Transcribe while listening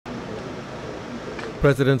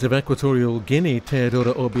President of Equatorial Guinea,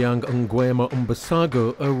 President Obiang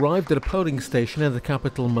Mbasago, arrived at a polling station in the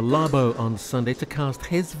capital Malabo on Sunday to cast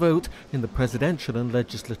his vote in the presidential and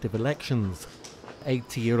legislative elections.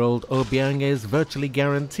 80-year-old Obiang is virtually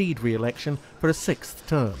guaranteed re-election for a sixth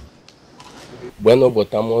term. We're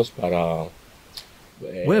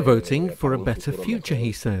voting for a better future,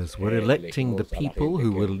 he says. We're electing the people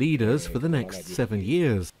who will lead us for the next 7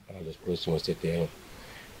 years.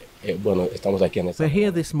 We're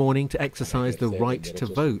here this morning to exercise the right to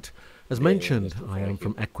vote. As mentioned, I am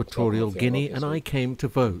from Equatorial Guinea and I came to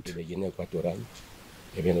vote.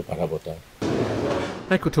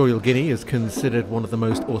 Equatorial Guinea is considered one of the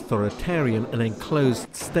most authoritarian and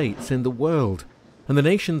enclosed states in the world, and the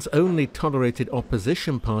nation's only tolerated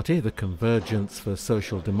opposition party, the Convergence for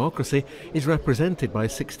Social Democracy, is represented by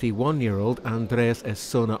 61-year-old Andres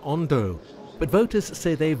Essona Ondo. But voters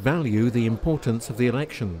say they value the importance of the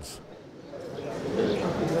elections.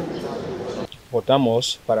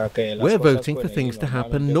 We're voting for things to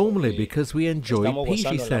happen normally because we enjoy peace,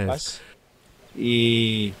 he says.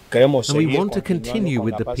 And we want to continue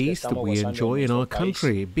with the peace that we enjoy in our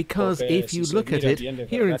country because if you look at it,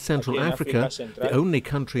 here in Central Africa, the only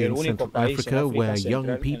country in Central Africa where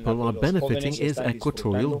young people are benefiting is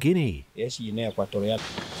Equatorial Guinea.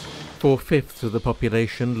 4/5 of the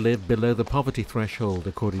population live below the poverty threshold,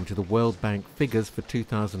 according to the World Bank figures for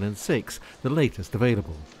 2006, the latest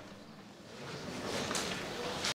available.